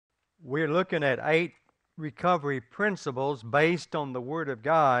We're looking at 8 recovery principles based on the Word of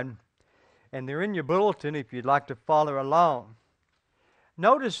God, and they're in your bulletin if you'd like to follow along.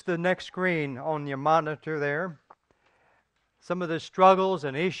 Notice the next screen on your monitor there, some of the struggles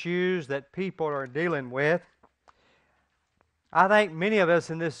and issues that people are dealing with. I think many of us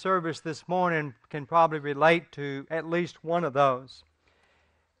in this service this morning can probably relate to at least one of those.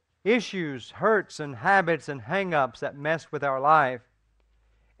 Issues, hurts, and habits and hang-ups that mess with our life.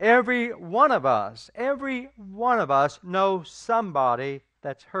 Every one of us knows somebody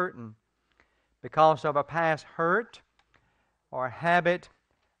that's hurting because of a past hurt or habit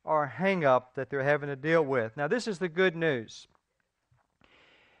or hang-up that they're having to deal with. Now, this is the good news.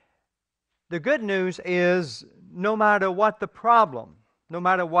 The good news is no matter what the problem, no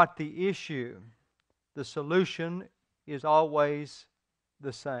matter what the issue, the solution is always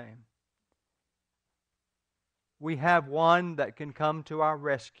the same. We have one that can come to our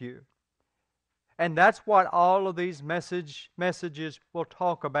rescue. And that's what all of these messages will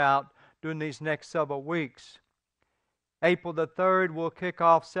talk about during these next several weeks. April the 3rd, we'll kick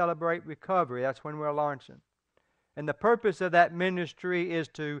off Celebrate Recovery. That's when we're launching. And the purpose of that ministry is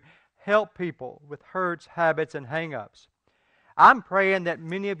to help people with hurts, habits, and hang-ups. I'm praying that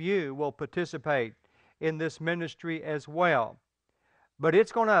many of you will participate in this ministry as well. But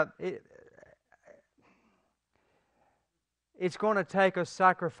it's going to take a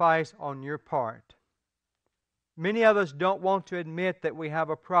sacrifice on your part. Many of us don't want to admit that we have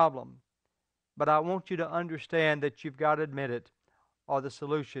a problem, but I want you to understand that you've got to admit it, or the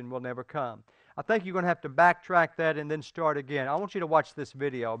solution will never come. I think you're going to have to backtrack that and then start again. I want you to watch this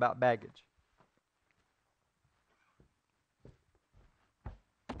video about baggage.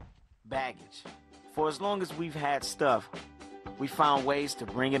 Baggage. For as long as we've had stuff, we found ways to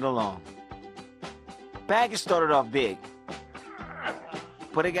bring it along. Baggage started off big,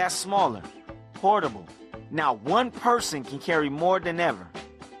 but it got smaller, portable. Now one person can carry more than ever.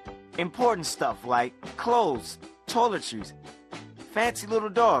 Important stuff like clothes, toiletries, fancy little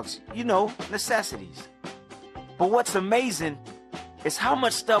dogs, necessities. But what's amazing is how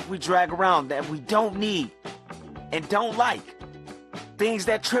much stuff we drag around that we don't need and don't like. Things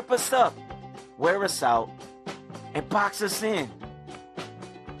that trip us up, wear us out, and box us in.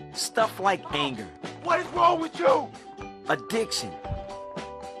 Stuff like anger. What is wrong with you? Addiction,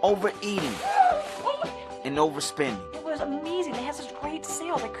 overeating, and overspending. It was amazing. They had such great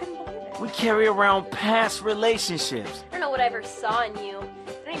sales. I couldn't believe it. We carry around past relationships. I don't know what I ever saw in you.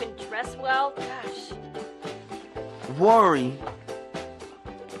 I don't even dress well. Gosh. Worry,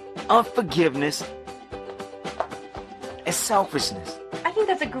 unforgiveness, and selfishness. I think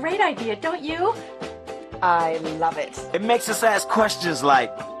that's a great idea, don't you? I love it. It makes us ask questions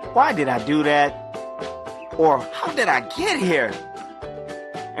like, why did I do that? Or how did I get here?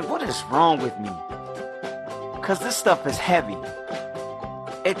 And what is wrong with me? Because this stuff is heavy.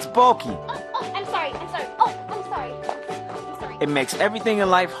 It's bulky. I'm sorry. I'm sorry. It makes everything in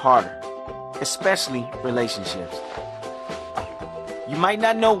life harder, especially relationships. You might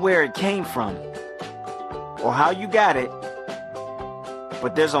not know where it came from or how you got it,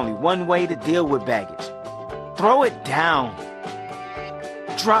 but there's only one way to deal with baggage. Throw it down.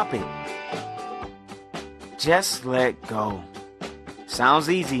 Drop it. Just let go. Sounds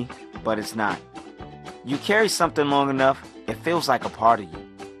easy, but it's not. You carry something long enough, it feels like a part of you.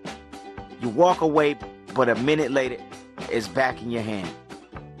 You walk away, but a minute later, it's back in your hand.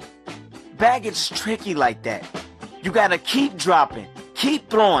 Baggage is tricky like that. You gotta keep dropping, keep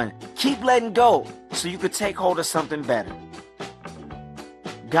throwing, keep letting go, so you could take hold of something better.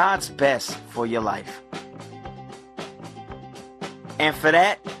 God's best for your life. And for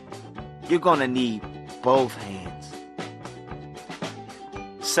that, you're gonna need both hands.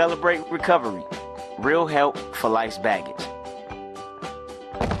 Celebrate Recovery. Real help for life's baggage.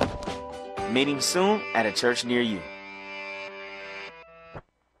 Meeting soon at a church near you.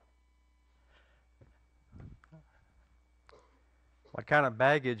 What kind of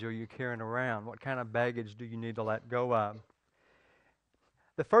baggage are you carrying around? What kind of baggage do you need to let go of?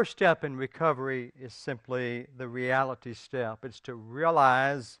 The first step in recovery is simply the reality step. It's to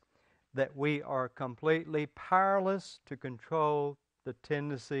realize that we are completely powerless to control the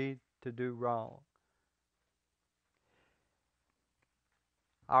tendency to do wrong.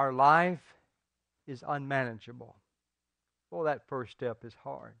 Our life is unmanageable. Well, that first step is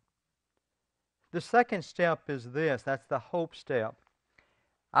hard. The second step is this. That's the hope step.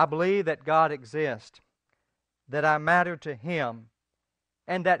 I believe that God exists, that I matter to Him,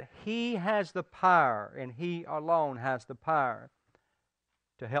 and that He has the power, and He alone has the power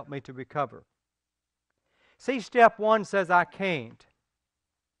to help me to recover. See, step one says I can't.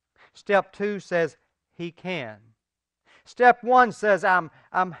 Step 2 says He can. Step 1 says I'm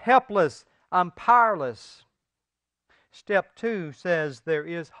helpless, I'm powerless. Step 2 says there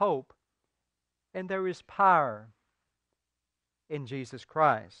is hope and there is power in Jesus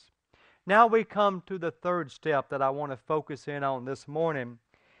Christ. Now we come to the third step that I want to focus in on this morning.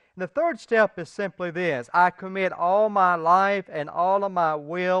 And the third step is simply this: I commit all my life and all of my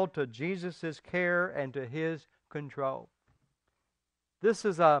will to Jesus' care and to His control. This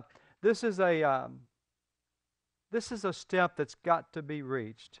is a step that's got to be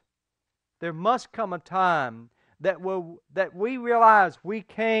reached. There must come a time that we realize we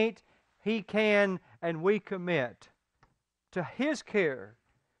can't, He can, and we commit to His care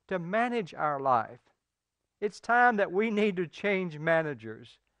to manage our life. It's time that we need to change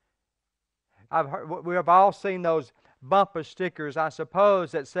managers. We have all seen those bumper stickers, I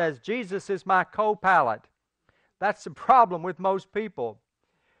suppose, that says, Jesus is my co-pilot. That's the problem with most people.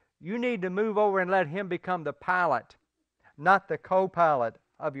 You need to move over and let Him become the pilot, not the co-pilot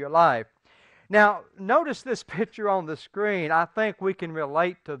of your life. Now, notice this picture on the screen. I think we can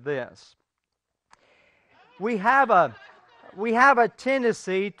relate to this. We have a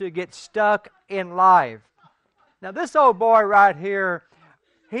tendency to get stuck in life. Now, this old boy right here,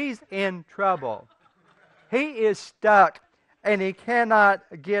 he's in trouble. He is stuck and he cannot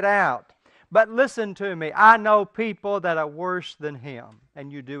get out. But listen to me, I know people that are worse than him,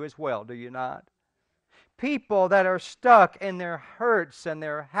 and you do as well, do you not? People that are stuck in their hurts and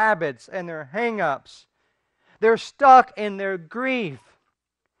their habits and their hang-ups. They're stuck in their grief.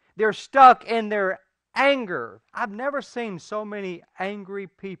 They're stuck in their anger. I've never seen so many angry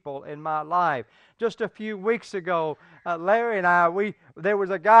people in my life. Just a few weeks ago, Larry and I, there was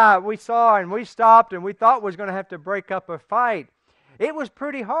a guy we saw and we stopped and we thought was going to have to break up a fight. It was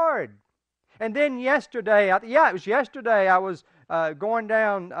pretty hard. And then yesterday, it was yesterday, I was going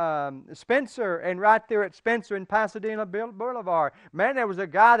down Spencer, and right there at Spencer and Pasadena Boulevard, man, there was a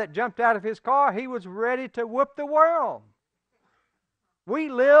guy that jumped out of his car. He was ready to whoop the world. We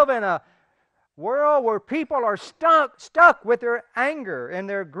live in a world where people are stuck with their anger and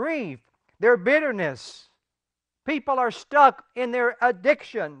their grief, their bitterness. People are stuck in their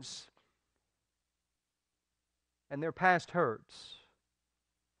addictions and their past hurts.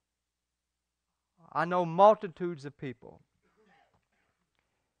 I know multitudes of people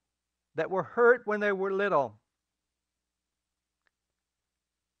that were hurt when they were little,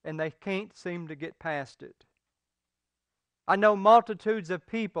 and they can't seem to get past it. I know multitudes of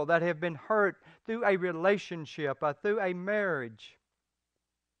people that have been hurt through a relationship or through a marriage,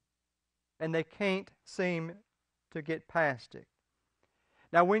 and they can't seem to get past it.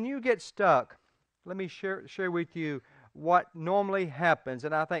 Now, when you get stuck, let me share with you what normally happens,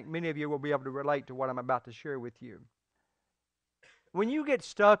 and I think many of you will be able to relate to what I'm about to share with you. When you get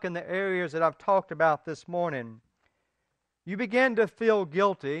stuck in the areas that I've talked about this morning, you begin to feel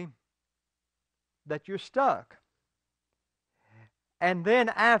guilty that you're stuck. And then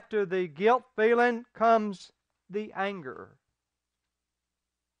after the guilt feeling comes the anger.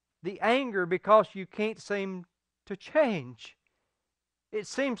 The anger because you can't seem to change. It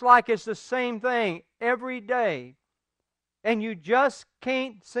seems like it's the same thing every day, and you just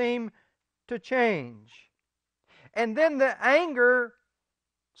can't seem to change. And then the anger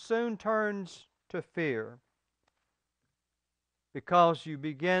soon turns to fear because you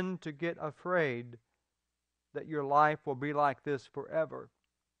begin to get afraid that your life will be like this forever,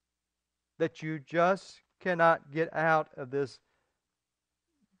 that you just cannot get out of this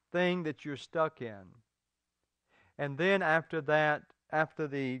thing that you're stuck in. And then after that, after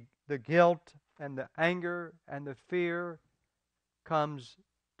the guilt and the anger and the fear, comes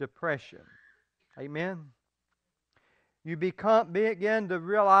depression. Amen? You begin to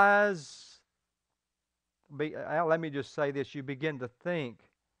realize, let me just say this, you begin to think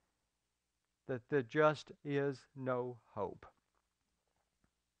that there just is no hope.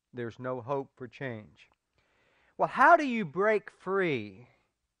 There's no hope for change. Well, how do you break free?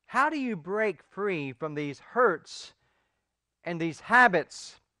 How do you break free from these hurts and these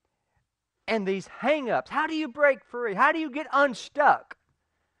habits and these hang-ups? How do you break free? How do you get unstuck?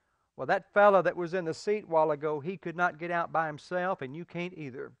 Well, that fellow that was in the seat a while ago, he could not get out by himself, and you can't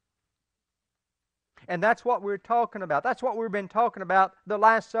either. And that's what we're talking about. That's what we've been talking about the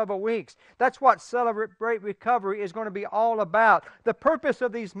last several weeks. That's what Celebrate Recovery is going to be all about. The purpose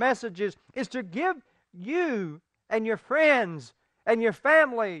of these messages is to give you and your friends and your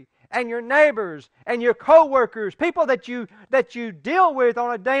family and your neighbors and your co-workers, people that you deal with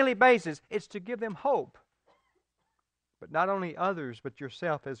on a daily basis, it's to give them hope. But not only others, but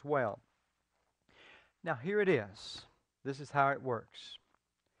yourself as well. Now here it is. This is how it works.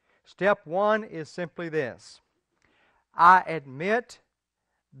 Step one is simply this: I admit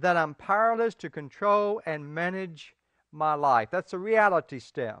that I'm powerless to control and manage my life. That's a reality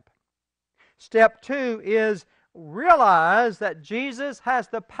step. Step two is realize that Jesus has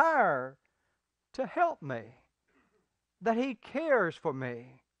the power to help me, that He cares for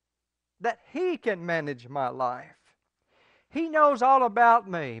me, that He can manage my life. He knows all about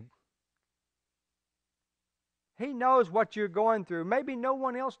me. He knows what you're going through. Maybe no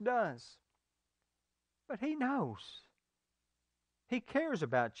one else does, but He knows. He cares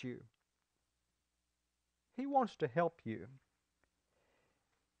about you. He wants to help you.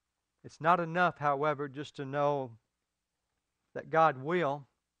 It's not enough, however, just to know that God will.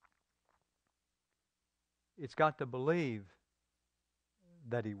 It's got to believe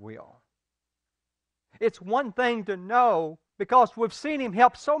that He will. It's one thing to know because we've seen Him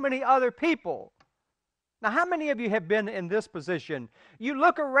help so many other people. Now, how many of you have been in this position? You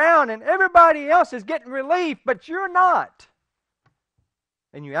look around and everybody else is getting relief, but you're not.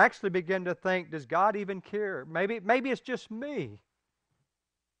 And you actually begin to think, does God even care? Maybe it's just me.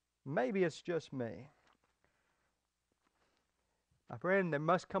 Maybe it's just me. My friend, there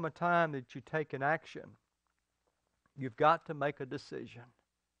must come a time that you take an action. You've got to make a decision.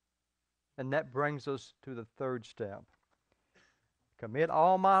 And that brings us to the third step. Commit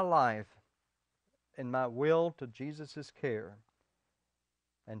all my life and my will to Jesus' care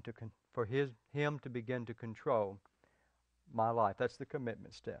and for Him to begin to control my life. That's the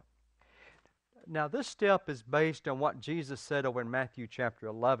commitment step. Now, this step is based on what Jesus said over in Matthew chapter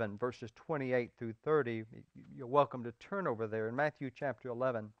 11, verses 28 through 30. You're welcome to turn over there. In Matthew chapter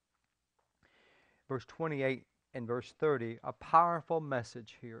 11, verse 28 and verse 30, a powerful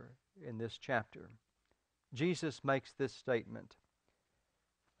message here in this chapter. Jesus makes this statement.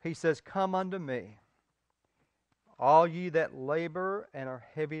 He says, "Come unto me, all ye that labor and are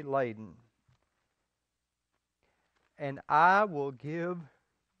heavy laden, and I will give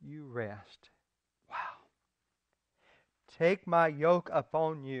you rest." Wow. "Take my yoke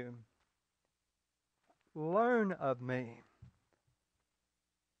upon you. Learn of me,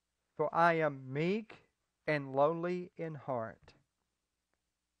 for I am meek and lowly in heart,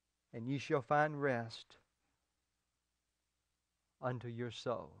 and ye shall find rest unto your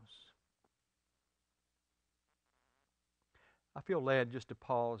souls." I feel led just to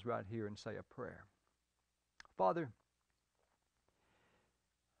pause right here and say a prayer. Father,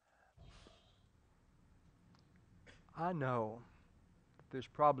 I know there's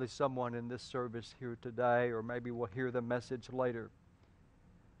probably someone in this service here today, or maybe we'll hear the message later,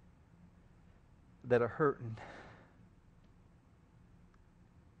 that are hurting.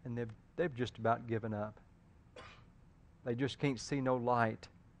 And they've just about given up. They just can't see no light.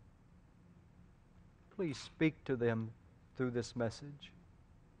 Please speak to them through this message.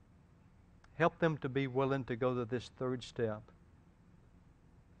 Help them to be willing to go to this third step.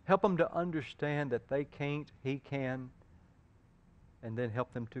 Help them to understand that they can't, He can, and then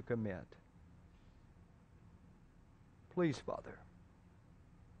help them to commit. Please, Father,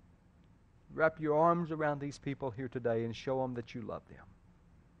 wrap your arms around these people here today and show them that you love them.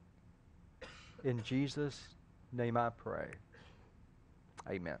 In Jesus' name I pray.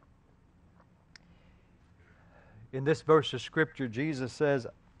 Amen. In this verse of Scripture, Jesus says,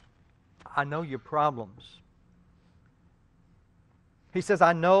 I know your problems. He says,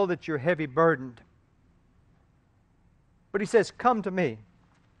 I know that you're heavy burdened. But He says, come to me.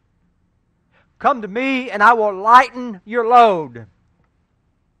 Come to me and I will lighten your load.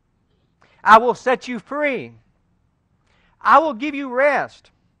 I will set you free. I will give you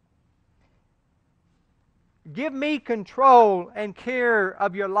rest. Give me control and care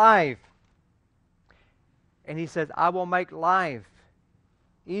of your life. And He says, I will make life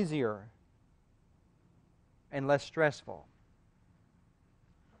easier and less stressful.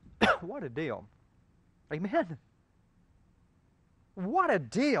 What a deal. Amen. What a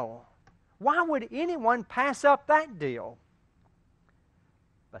deal. Why would anyone pass up that deal?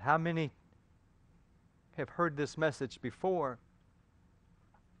 But how many have heard this message before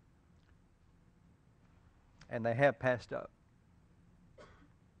and they have passed up?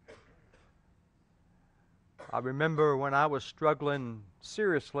 I remember when I was struggling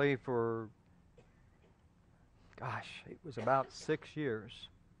seriously for, it was about 6 years.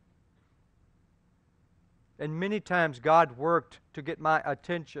 And many times God worked to get my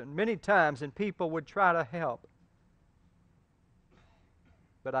attention. Many times, and people would try to help.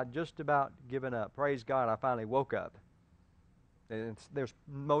 But I'd just about given up. Praise God, I finally woke up. And there's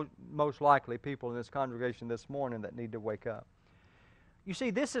most likely people in this congregation this morning that need to wake up. You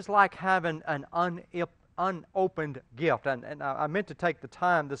see, this is like having an unopened gift. And I meant to take the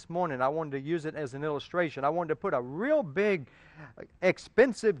time this morning. I wanted to use it as an illustration. I wanted to put a real big,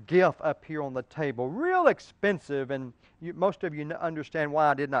 expensive gift up here on the table. Real expensive, and most of you understand why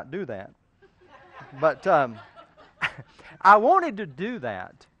I did not do that. But I wanted to do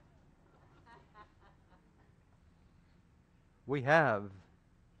that. We have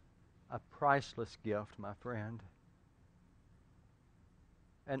a priceless gift, my friend.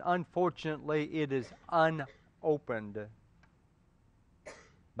 And unfortunately, it is unopened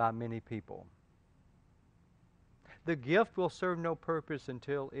by many people. The gift will serve no purpose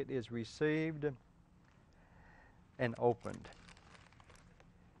until it is received and opened.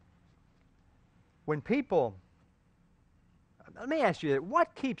 When people, let me ask you,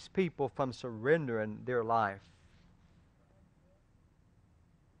 what keeps people from surrendering their life?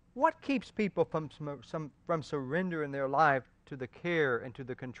 What keeps people from surrendering their life to the care and to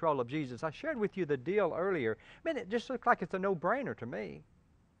the control of Jesus? I shared with you the deal earlier. Man, it just looks like it's a no-brainer to me.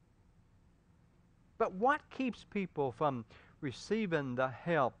 But what keeps people from receiving the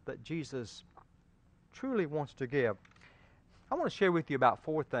help that Jesus truly wants to give? I want to share with you about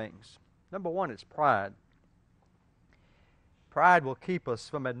 4 things. Number 1 is pride. Pride will keep us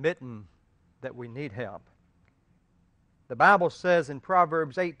from admitting that we need help. The Bible says in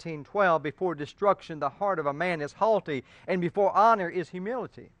Proverbs 18:12, before destruction the heart of a man is haughty, and before honor is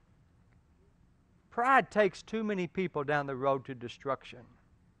humility. Pride takes too many people down the road to destruction.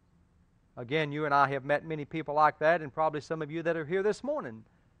 Again, you and I have met many people like that, and probably some of you that are here this morning.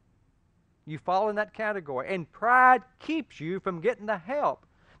 You fall in that category. And pride keeps you from getting the help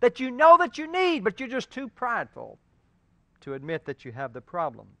that you know that you need, but you're just too prideful to admit that you have the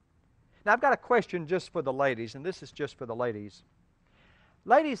problem. Now, I've got a question just for the ladies, and this is just for the ladies.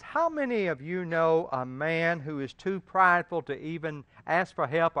 Ladies, how many of you know a man who is too prideful to even ask for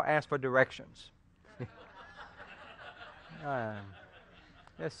help or ask for directions?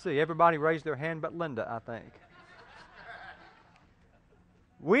 Let's see. Everybody raised their hand but Linda, I think.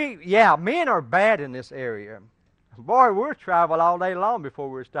 Men are bad in this area. Boy, we'll travel all day long before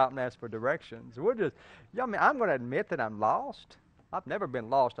we're stopping and ask for directions. I'm going to admit that I'm lost. I've never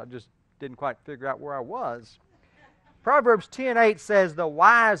been lost. I just didn't quite figure out where I was. Proverbs 10:8 says, the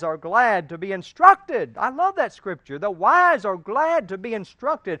wise are glad to be instructed. I love that scripture. The wise are glad to be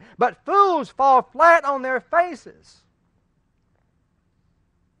instructed, but fools fall flat on their faces.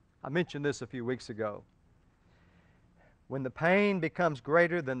 I mentioned this a few weeks ago. When the pain becomes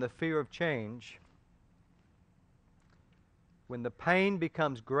greater than the fear of change, when the pain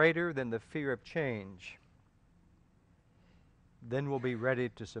becomes greater than the fear of change, then we'll be ready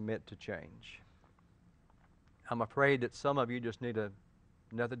to submit to change. I'm afraid that some of you just need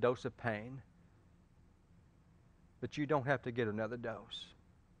another dose of pain, but you don't have to get another dose.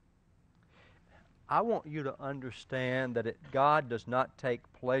 I want you to understand that God does not take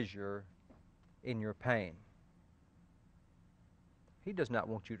pleasure in your pain. He does not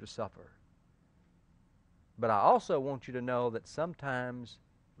want you to suffer. But I also want you to know that sometimes,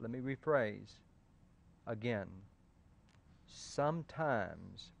 let me rephrase again,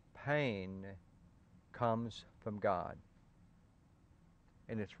 sometimes pain comes from God.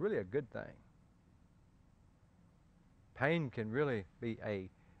 And it's really a good thing. Pain can really be a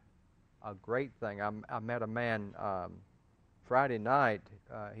great thing. I met a man Friday night.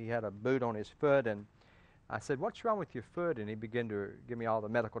 He had a boot on his foot, and I said, "What's wrong with your foot?" And he began to give me all the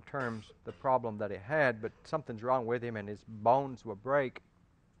medical terms, the problem that he had, but something's wrong with him and his bones will break.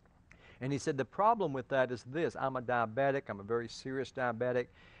 And he said, the problem with that is this: I'm a diabetic, I'm a very serious diabetic,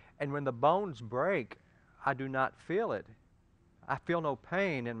 and when the bones break, I do not feel it. I feel no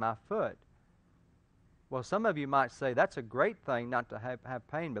pain in my foot. Well, some of you might say that's a great thing not to have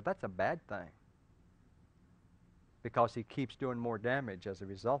pain, but that's a bad thing because he keeps doing more damage as a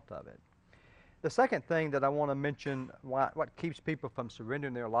result of it. The second thing that I want to mention, what keeps people from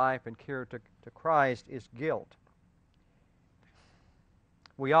surrendering their life and care to Christ, is guilt.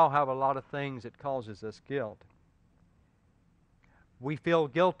 We all have a lot of things that causes us guilt. We feel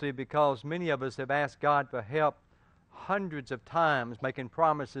guilty because many of us have asked God for help hundreds of times, making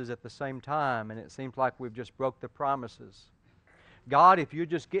promises at the same time, and it seems like we've just broke the promises. God, if you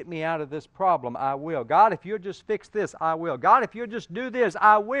just get me out of this problem, I will. God, if you'll just fix this, I will. God, if you'll just do this,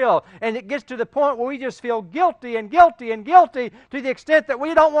 I will. And it gets to the point where we just feel guilty and guilty and guilty to the extent that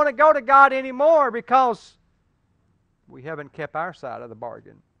we don't want to go to God anymore because we haven't kept our side of the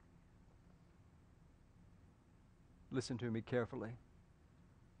bargain. Listen to me carefully.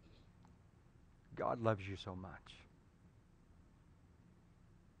 God loves you so much.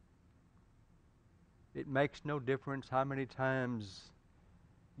 It makes no difference how many times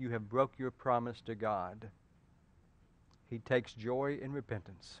you have broke your promise to God. He takes joy in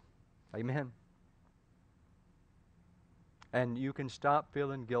repentance. Amen. And you can stop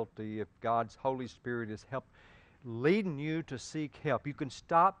feeling guilty if God's Holy Spirit is leading you to seek help. You can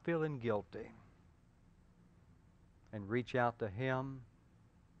stop feeling guilty and reach out to Him,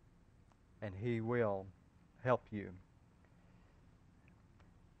 and He will help you.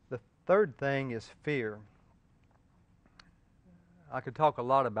 The third thing is fear. I could talk a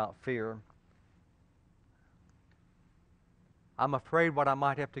lot about fear. I'm afraid what I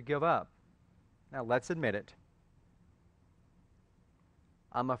might have to give up. Now, let's admit it.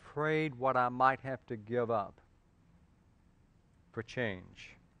 I'm afraid what I might have to give up for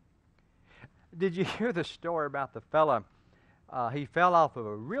change. Did you hear the story about the fella? He fell off of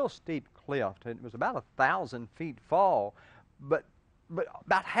a real steep cliff. It was about 1,000 feet fall. But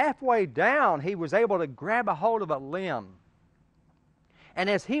about halfway down, he was able to grab a hold of a limb. And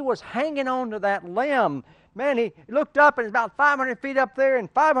as he was hanging on to that limb, man, he looked up and it's about 500 feet up there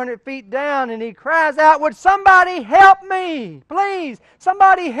and 500 feet down, and he cries out, "Would somebody help me? Please,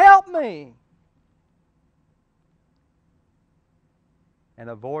 somebody help me." And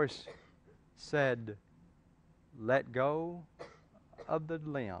a voice said, "Let go of the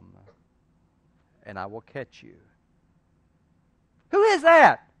limb, and I will catch you." Who is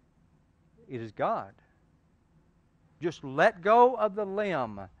that? It is God. Just let go of the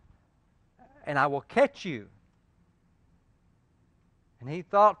limb, and I will catch you. And he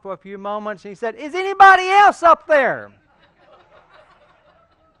thought for a few moments, and he said, "Is anybody else up there?"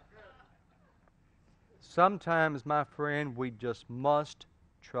 Sometimes, my friend, we just must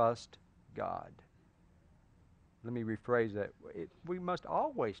trust God. Let me rephrase that. We must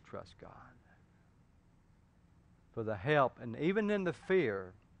always trust God for the help, and even in the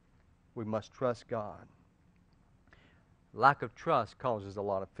fear, we must trust God. Lack of trust causes a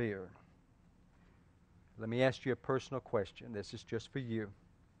lot of fear. Let me ask you a personal question. This is just for you.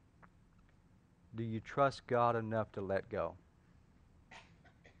 Do you trust God enough to let go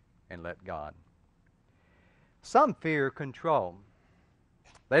and let God? Some fear control.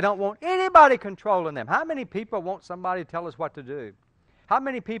 They don't want anybody controlling them. How many people want somebody to tell us what to do? How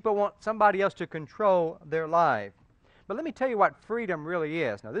many people want somebody else to control their life? But let me tell you what freedom really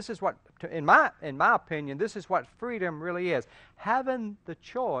is. Now, this is what, in my opinion, this is what freedom really is. Having the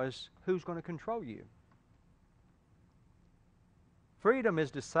choice who's going to control you. Freedom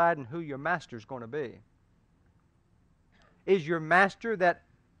is deciding who your master is going to be. Is your master that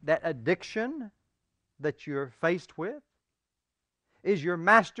addiction that you're faced with? Is your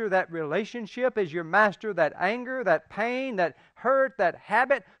master that relationship? Is your master that anger, that pain, that hurt, that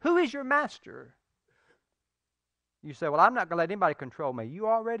habit? Who is your master? You say, "Well, I'm not going to let anybody control me." You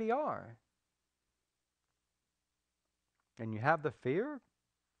already are. And you have the fear?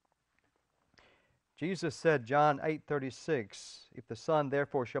 Jesus said, John 8:36, "If the Son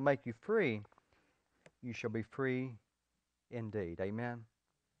therefore shall make you free, you shall be free indeed." Amen.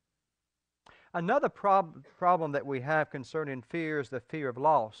 Another problem that we have concerning fear is the fear of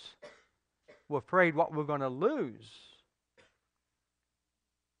loss. We're afraid what we're going to lose.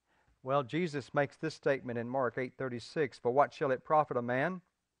 Well, Jesus makes this statement in Mark 8:36, "For what shall it profit a man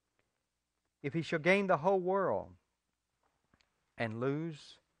if he shall gain the whole world and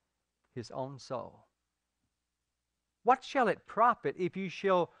lose his own soul?" What shall it profit if you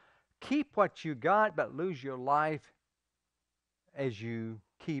shall keep what you got but lose your life as you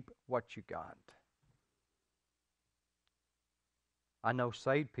keep what you got? I know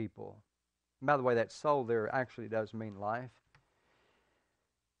saved people. By the way, that soul there actually does mean life.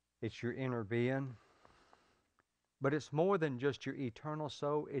 It's your inner being. But it's more than just your eternal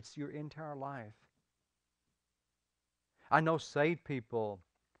soul. It's your entire life. I know saved people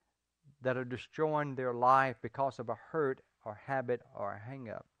that are destroying their life because of a hurt or habit or a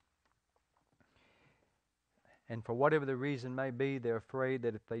hang-up. And for whatever the reason may be, they're afraid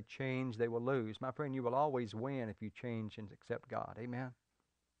that if they change, they will lose. My friend, you will always win if you change and accept God. Amen?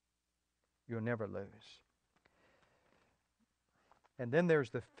 You'll never lose. And then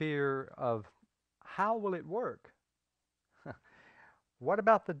there's the fear of, how will it work? What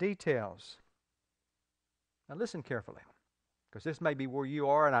about the details? Now listen carefully, because this may be where you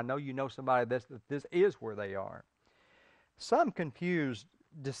are, and I know you know somebody that this is where they are. Some confuse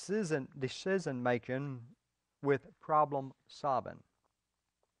decision making with problem solving.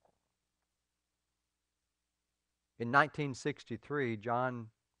 In 1963,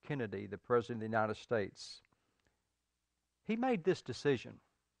 John Kennedy, the President of the United States, he made this decision,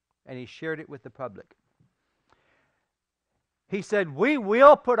 and he shared it with the public. He said, "We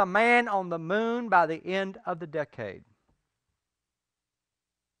will put a man on the moon by the end of the decade."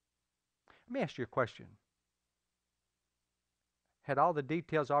 Let me ask you a question. Had all the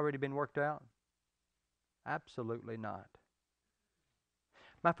details already been worked out? Absolutely not.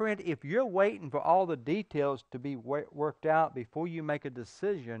 My friend, if you're waiting for all the details to be worked out before you make a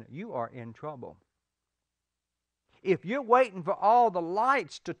decision, you are in trouble. If you're waiting for all the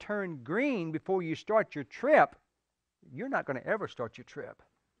lights to turn green before you start your trip, you're not going to ever start your trip.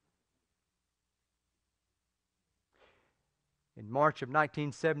 In March of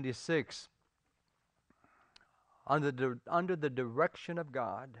 1976, under the direction of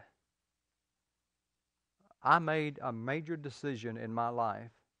God, I made a major decision in my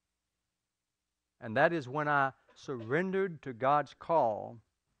life, and that is when I surrendered to God's call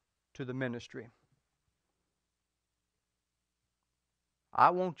to the ministry. I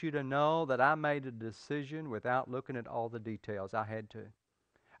want you to know that I made a decision without looking at all the details. I had to.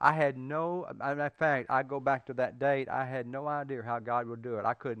 I had no, in fact, I go back to that date, I had no idea how God would do it.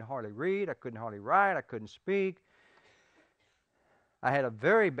 I couldn't hardly read, I couldn't hardly write, I couldn't speak. I had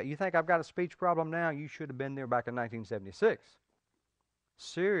you think I've got a speech problem now? You should have been there back in 1976.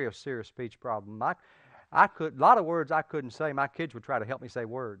 Serious speech problem. A lot of words I couldn't say. My kids would try to help me say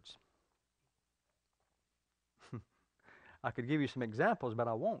words. I could give you some examples, but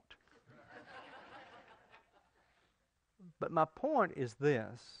I won't. But my point is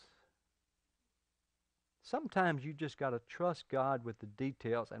this. Sometimes you just got to trust God with the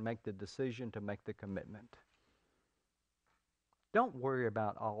details and make the decision to make the commitment. Don't worry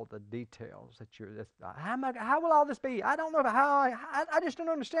about all the details how will all this be? I don't know how, I just don't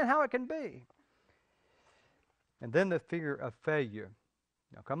understand how it can be. And then the fear of failure.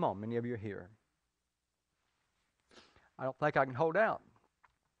 Now come on, many of you are here. I don't think I can hold out.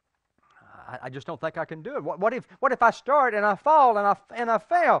 I just don't think I can do it. What if I start and I fall and I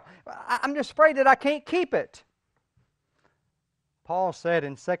fail? I'm just afraid that I can't keep it. Paul said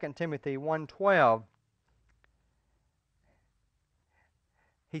in 2 Timothy 1:12,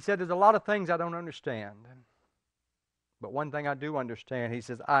 he said, there's a lot of things I don't understand. But one thing I do understand, he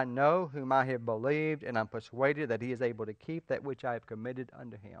says, I know whom I have believed, and I'm persuaded that he is able to keep that which I have committed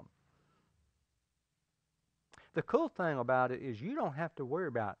unto him. The cool thing about it is you don't have to worry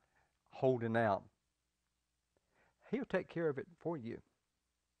about holding out. He'll take care of it for you.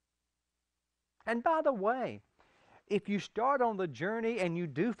 And by the way, if you start on the journey and you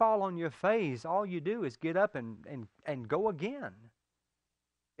do fall on your face, all you do is get up and go again.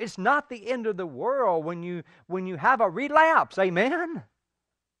 It's not the end of the world when you have a relapse, amen?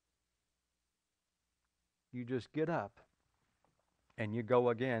 You just get up and you go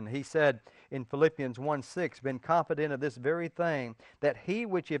again. He said in Philippians 1:6, been confident of this very thing, that he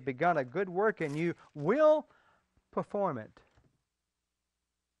which hath begun a good work in you will perform it.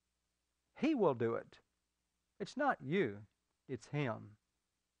 He will do it. It's not you, it's him.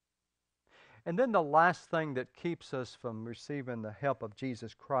 And then the last thing that keeps us from receiving the help of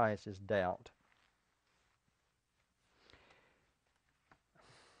Jesus Christ is doubt.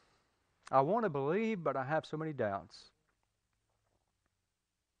 I want to believe, but I have so many doubts.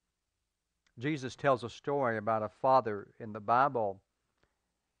 Jesus tells a story about a father in the Bible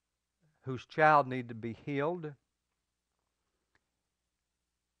whose child needed to be healed.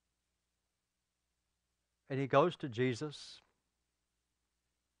 And he goes to Jesus.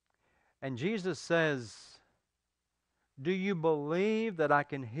 And Jesus says, do you believe that I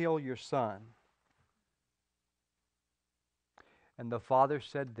can heal your son? And the father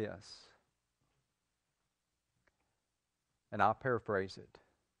said this, and I'll paraphrase it.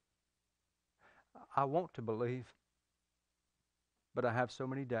 I want to believe, but I have so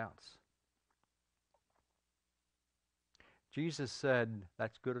many doubts. Jesus said,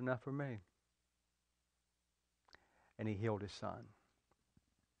 that's good enough for me. And he healed his son.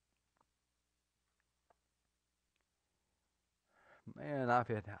 Man,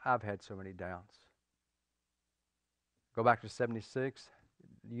 I've had so many doubts. Go back to 76.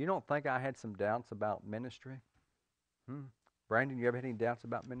 You don't think I had some doubts about ministry? Brandon, you ever had any doubts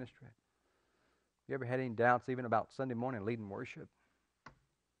about ministry? You ever had any doubts even about Sunday morning leading worship?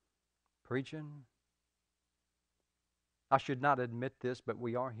 Preaching? I should not admit this, but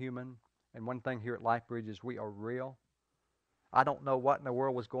we are human. And one thing here at LifeBridge is we are real. I don't know what in the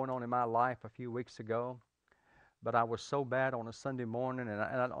world was going on in my life a few weeks ago, but I was so bad on a Sunday morning, and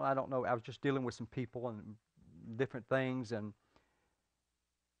I don't know, I was just dealing with some people and different things, and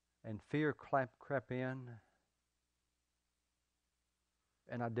fear crept in,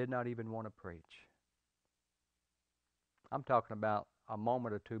 and I did not even want to preach. I'm talking about a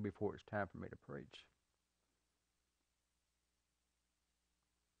moment or two before it's time for me to preach.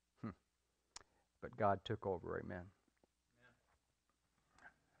 But God took over, amen.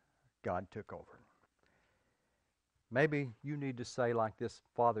 God took over. Maybe you need to say like this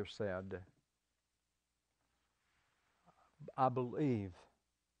father said, I believe,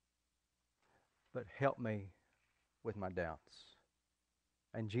 but help me with my doubts.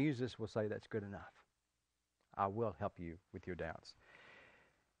 And Jesus will say, that's good enough. I will help you with your doubts.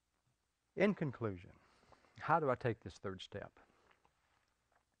 In conclusion, how do I take this third step?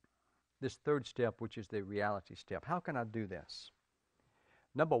 This third step, which is the reality step. How can I do this?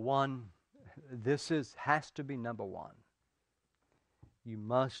 Number one, has to be number one. You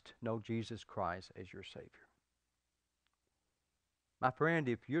must know Jesus Christ as your Savior. My friend,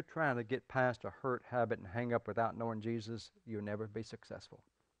 if you're trying to get past a hurt habit and hang up without knowing Jesus, you'll never be successful.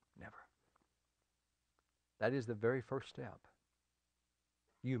 Never. That is the very first step.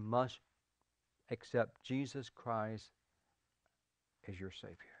 You must accept Jesus Christ as your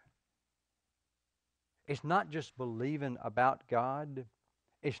Savior. It's not just believing about God.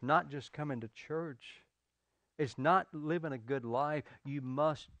 It's not just coming to church. It's not living a good life. You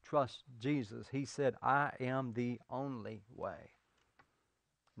must trust Jesus. He said, I am the only way.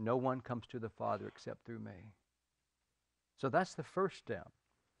 No one comes to the Father except through me. So that's the first step.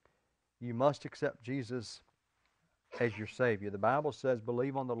 You must accept Jesus as your Savior. The Bible says,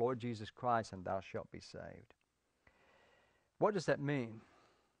 believe on the Lord Jesus Christ and thou shalt be saved. What does that mean?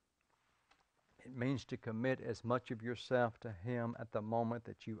 It means to commit as much of yourself to Him at the moment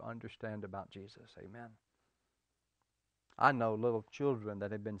that you understand about Jesus. Amen. I know little children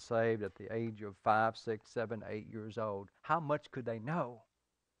that have been saved at the age of 5, 6, 7, 8 years old. How much could they know?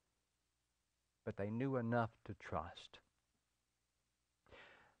 But they knew enough to trust.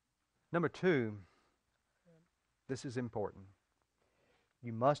 Number two, this is important.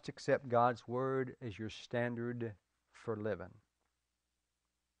 You must accept God's Word as your standard for living.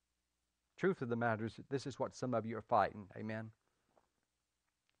 Truth of the matter is that this is what some of you are fighting. Amen.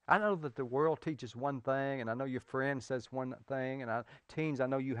 I know that the world teaches one thing, and I know your friend says one thing, and teens, I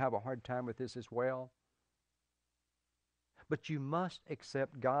know you have a hard time with this as well. But you must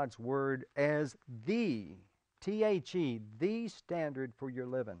accept God's Word as the, T-H-E, the standard for your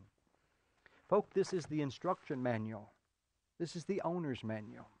living. Folks, this is the instruction manual. This is the owner's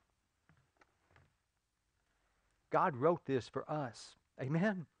manual. God wrote this for us.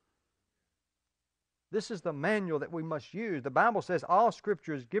 Amen. This is the manual that we must use. The Bible says all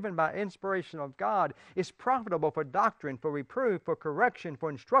Scripture is given by inspiration of God. It's profitable for doctrine, for reproof, for correction, for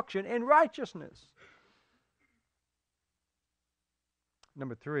instruction in righteousness.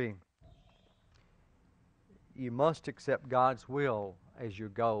 Number three, you must accept God's will as your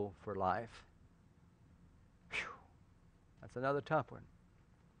goal for life. Whew. That's another tough one.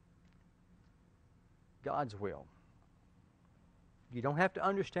 God's will. You don't have to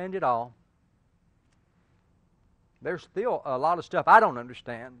understand it all. There's still a lot of stuff I don't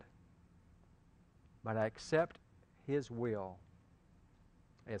understand. But I accept His will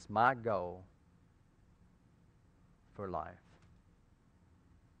as my goal for life.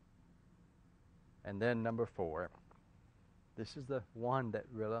 And then number four, this is the one that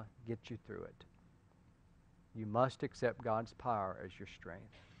really gets you through it. You must accept God's power as your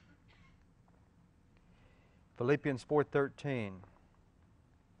strength. Philippians 4:13,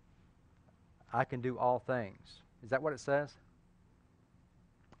 I can do all things. Is that what it says?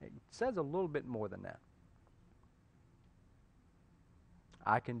 It says a little bit more than that.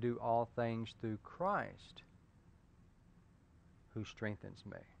 I can do all things through Christ who strengthens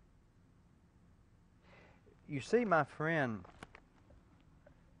me. You see, my friend,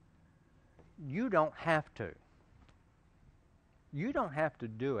 you don't have to. You don't have to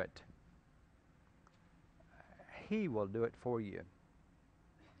do it. He will do it for you.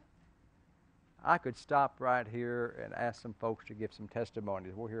 I could stop right here and ask some folks to give some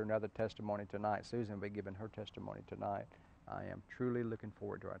testimonies. We'll hear another testimony tonight. Susan will be giving her testimony tonight. I am truly looking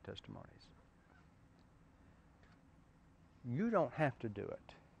forward to our testimonies. You don't have to do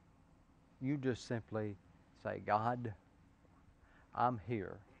it. You just simply say, God, I'm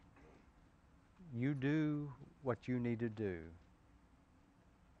here. You do what you need to do,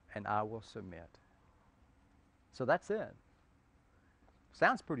 and I will submit. So that's it.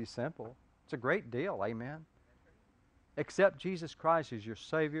 Sounds pretty simple. It's a great deal, amen? Accept Jesus Christ as your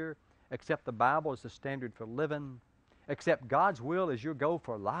Savior. Accept the Bible as the standard for living. Accept God's will as your goal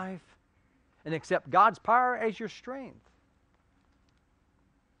for life. And accept God's power as your strength.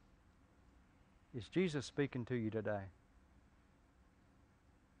 Is Jesus speaking to you today?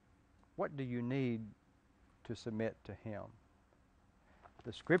 What do you need to submit to Him?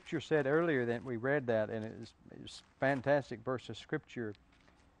 The Scripture said earlier that we read that, and it's a fantastic verse of Scripture,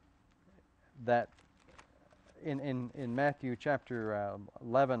 that in Matthew chapter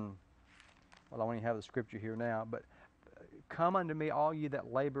 11, Well, I only have the scripture here now, but come unto me, all you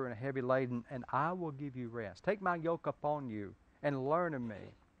that labor and are heavy laden, and I will give you rest. Take my yoke upon you and learn of me.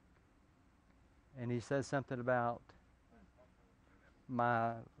 And he says something about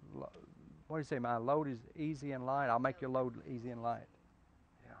what do you say? My load is easy and light. I'll make your load easy and light.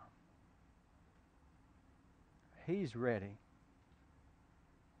 Yeah. He's ready.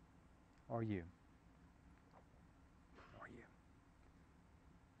 Are you? Are you?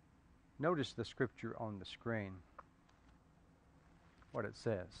 Notice the scripture on the screen. What it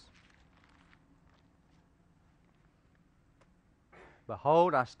says.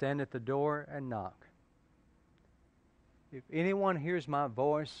 Behold, I stand at the door and knock. If anyone hears my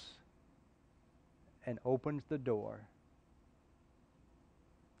voice and opens the door,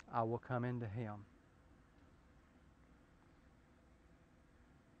 I will come into him.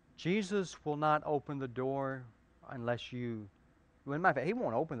 Jesus will not open the door unless you... Well, in my fact, he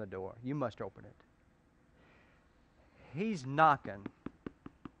won't open the door. You must open it. He's knocking.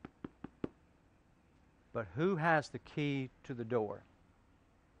 But who has the key to the door?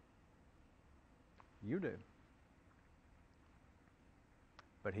 You do.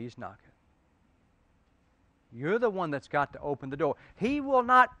 But he's knocking. You're the one that's got to open the door. He will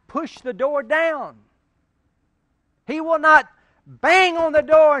not push the door down. He will not bang on the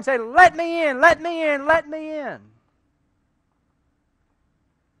door and say, let me in, let me in, let me in.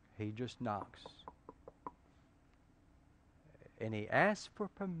 He just knocks. And he asks for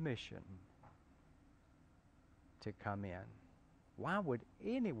permission to come in. Why would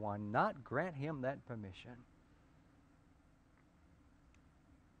anyone not grant him that permission?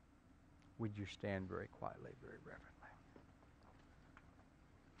 Would you stand very quietly, very reverently?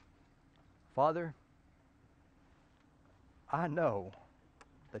 Father, I know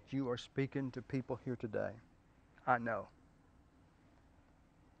that you are speaking to people here today. I know.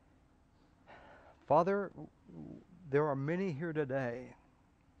 Father, there are many here today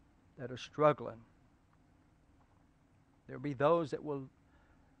that are struggling. There will be those that will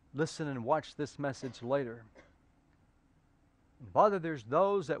listen and watch this message later. And Father, there's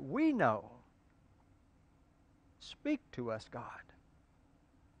those that we know. Speak to us, God.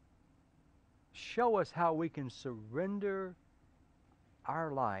 Show us how we can surrender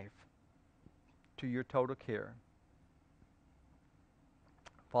our life to your total care.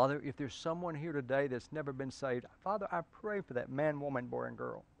 Father, if there's someone here today that's never been saved, Father, I pray for that man, woman, boy, and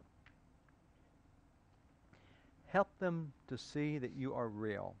girl. Help them to see that you are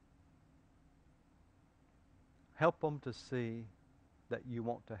real. Help them to see that you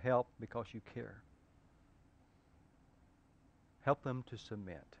want to help because you care. Help them to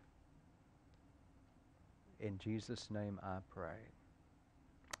submit. In Jesus' name I pray.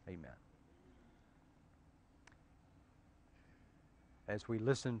 Amen. As we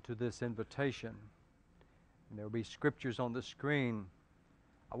listen to this invitation, and there will be scriptures on the screen,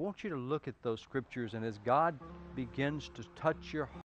 I want you to look at those scriptures, and as God begins to touch your heart,